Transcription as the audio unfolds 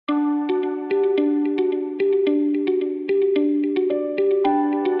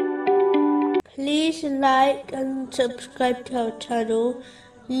Please like and subscribe to our channel.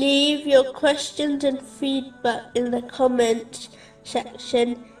 Leave your questions and feedback in the comments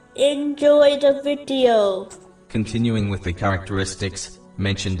section. Enjoy the video. Continuing with the characteristics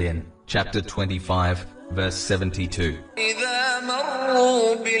mentioned in chapter 25, verse 72.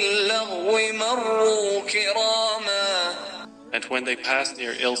 And when they pass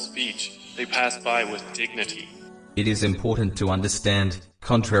near ill speech, they pass by with dignity. It is important to understand,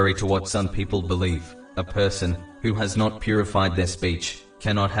 contrary to what some people believe, a person who has not purified their speech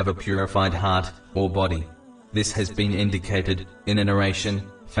cannot have a purified heart or body. This has been indicated in a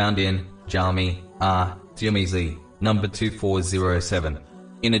narration found in Jami Tirmizi, number 2407.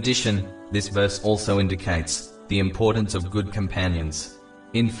 In addition, this verse also indicates the importance of good companions.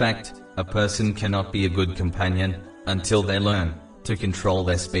 In fact, a person cannot be a good companion until they learn to control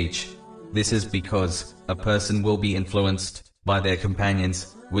their speech. This is because a person will be influenced by their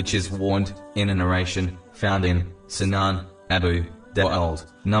companions, which is warned in a narration found in Sunan Abu Dawud,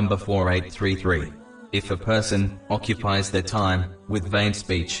 number 4833. If a person occupies their time with vain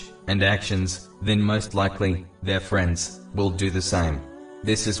speech and actions, then most likely their friends will do the same.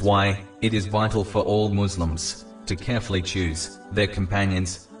 This is why it is vital for all Muslims to carefully choose their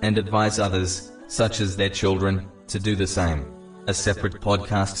companions and advise others, such as their children, to do the same. A separate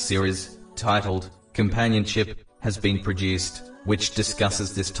podcast series titled Companionship has been produced, which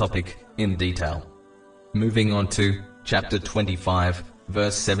discusses this topic in detail. Moving on to chapter 25,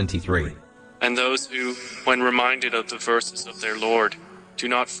 verse 73. And those who, when reminded of the verses of their Lord, do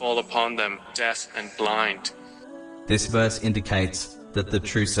not fall upon them deaf and blind. This verse indicates that the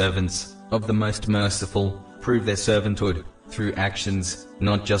true servants of the Most Merciful prove their servanthood through actions,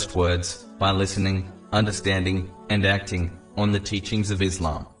 not just words, by listening, understanding, and acting on the teachings of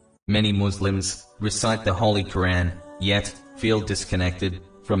Islam. Many Muslims recite the Holy Quran, yet feel disconnected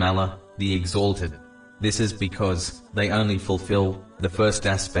from Allah, the Exalted. This is because they only fulfill the first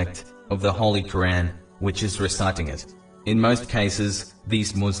aspect of the Holy Quran, which is reciting it. In most cases,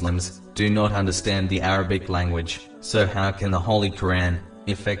 these Muslims do not understand the Arabic language, so how can the Holy Quran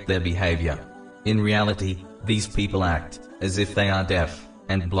affect their behavior? In reality, these people act as if they are deaf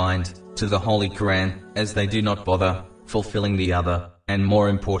and blind to the Holy Quran, as they do not bother fulfilling the other and more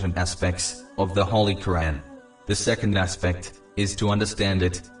important aspects of the Holy Quran. The second aspect is to understand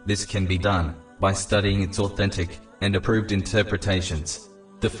it. This can be done by studying its authentic and approved interpretations.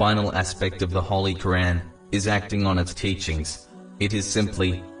 The final aspect of the Holy Quran is acting on its teachings. It is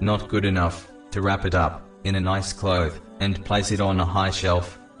simply not good enough to wrap it up in a nice cloth and place it on a high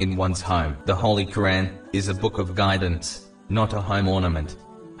shelf in one's home. The Holy Quran is a book of guidance, not a home ornament.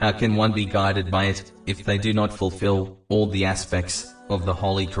 How can one be guided by it if they do not fulfill all the aspects of the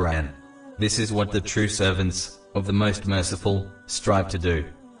Holy Quran? This is what the true servants of the Most Merciful strive to do.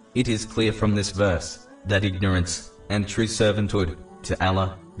 It is clear from this verse that ignorance and true servanthood to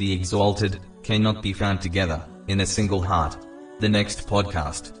Allah, the Exalted, cannot be found together in a single heart. The next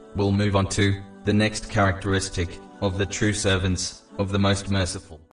podcast will move on to the next characteristic of the true servants of the Most Merciful.